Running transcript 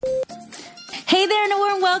Hey there, and a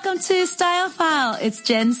warm welcome to Style File. It's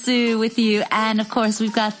Jen Su with you. And of course,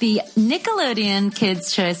 we've got the Nickelodeon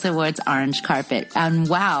Kids' Choice Awards orange carpet. And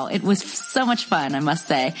wow, it was so much fun, I must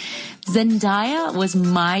say. Zendaya was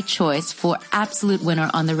my choice for absolute winner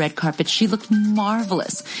on the red carpet. She looked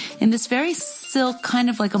marvelous in this very silk, kind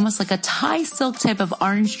of like almost like a Thai silk type of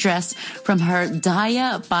orange dress from her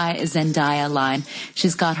Daya by Zendaya line.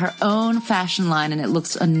 She's got her own fashion line and it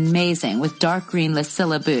looks amazing with dark green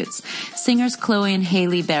Lacilla boots. Singers Chloe and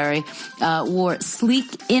Halle Berry wore sleek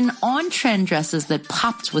on-trend dresses that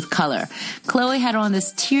popped with color. Chloe had on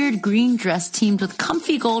this tiered green dress teamed with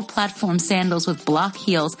comfy gold platform sandals with block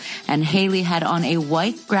heels, and Halle had on a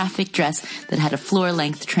white graphic dress that had a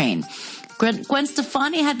floor-length train. Gwen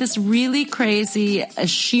Stefani had this really crazy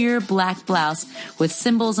sheer black blouse with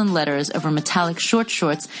symbols and letters over metallic short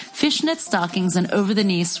shorts, fishnet stockings, and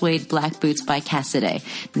over-the-knee suede black boots by Cassidy.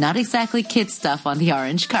 Not exactly kid stuff on the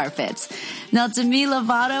orange carpets. Now, Demi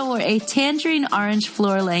Lovato wore a tangerine orange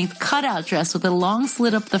floor-length cutout dress with a long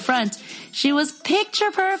slit up the front. She was picture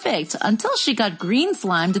perfect until she got green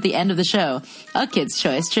slimed at the end of the show. A Kid's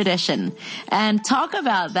Choice tradition. And talk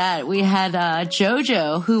about that. We had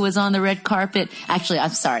JoJo, who was on the red carpet. Actually,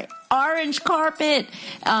 I'm sorry. Orange carpet,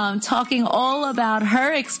 talking all about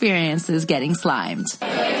her experiences getting slimed. Ooh,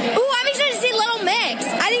 I'm excited to see Little Mix.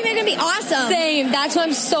 I think they're going to be awesome. Same. That's what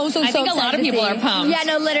I'm so I think a lot of people are pumped. Yeah,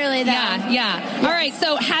 no, literally. Yeah. All right,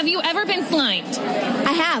 so have you ever been slimed?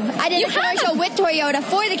 I have. I did a commercial with Toyota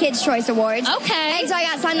for the Kids' Choice Awards. Okay. And so I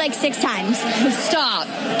got slimed like 6 times. Stop.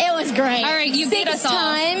 It was great. All right, you beat us all. 6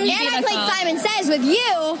 times. You And beat I us played all. Simon Says with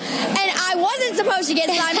you, and I wasn't supposed to get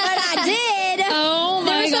slimed, but I did. Oh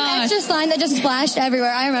my There was some gosh. extra slime that just splashed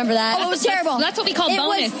everywhere. I remember that. Oh, it was terrible. That's what we call It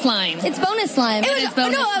bonus was- slime. It's bonus slime. It was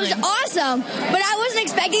bonus no, it was slime. awesome, but I wasn't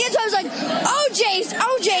expecting it, so I was like, "Oh, Jace,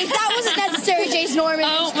 that wasn't necessary, Jace Norman."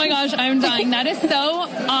 Oh my gosh, I'm dying. That is so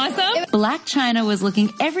awesome. Black China was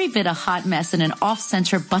looking every bit a hot mess in an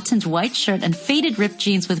off-center buttoned white shirt and faded ripped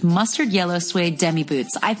jeans with mustard yellow suede demi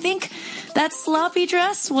boots. I think that sloppy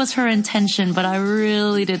dress was her intention, but I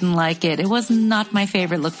really didn't like it. It was not my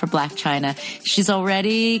favorite look for Black China. She's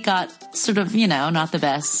already got sort of, not the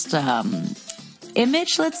best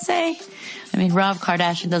image, let's say. I mean, Rob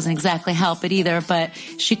Kardashian doesn't exactly help it either, but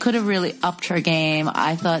she could have really upped her game.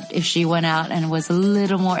 I thought if she went out and was a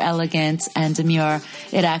little more elegant and demure,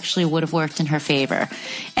 it actually would have worked in her favor.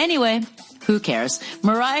 Anyway, who cares?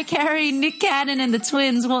 Mariah Carey, Nick Cannon, and the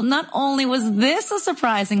twins. Well, not only was this a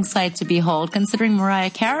surprising sight to behold, considering Mariah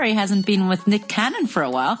Carey hasn't been with Nick Cannon for a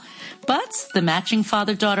while, but the matching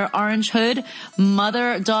father-daughter orange hood,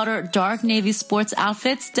 mother-daughter dark navy sports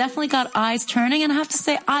outfits definitely got eyes turning. And I have to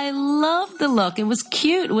say, I love the look. It was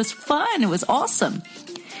cute. It was fun. It was awesome.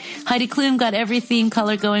 Heidi Klum got every theme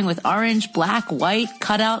color going with orange, black, white,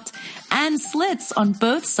 cutout, and slits on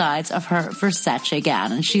both sides of her Versace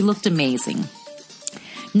gown, and she looked amazing.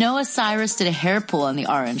 Noah Cyrus did a hair pull on the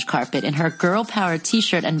orange carpet in her girl power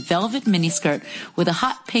t-shirt and velvet miniskirt with a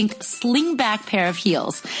hot pink sling-back pair of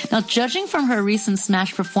heels. Now, judging from her recent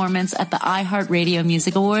Smash performance at the iHeartRadio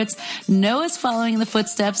Music Awards, Noah's following in the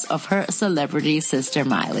footsteps of her celebrity sister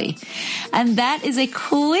Miley. And that is a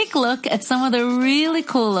quick look at some of the really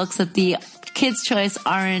cool looks at the Kids' Choice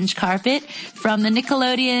Orange Carpet from the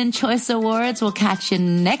Nickelodeon Choice Awards. We'll catch you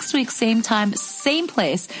next week, same time, same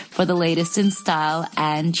place, for the latest in style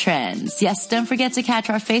and trends. Yes, don't forget to catch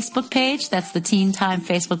our Facebook page. That's the Teen Time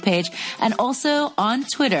Facebook page. And also on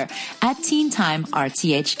Twitter at Teen Time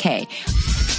RTHK.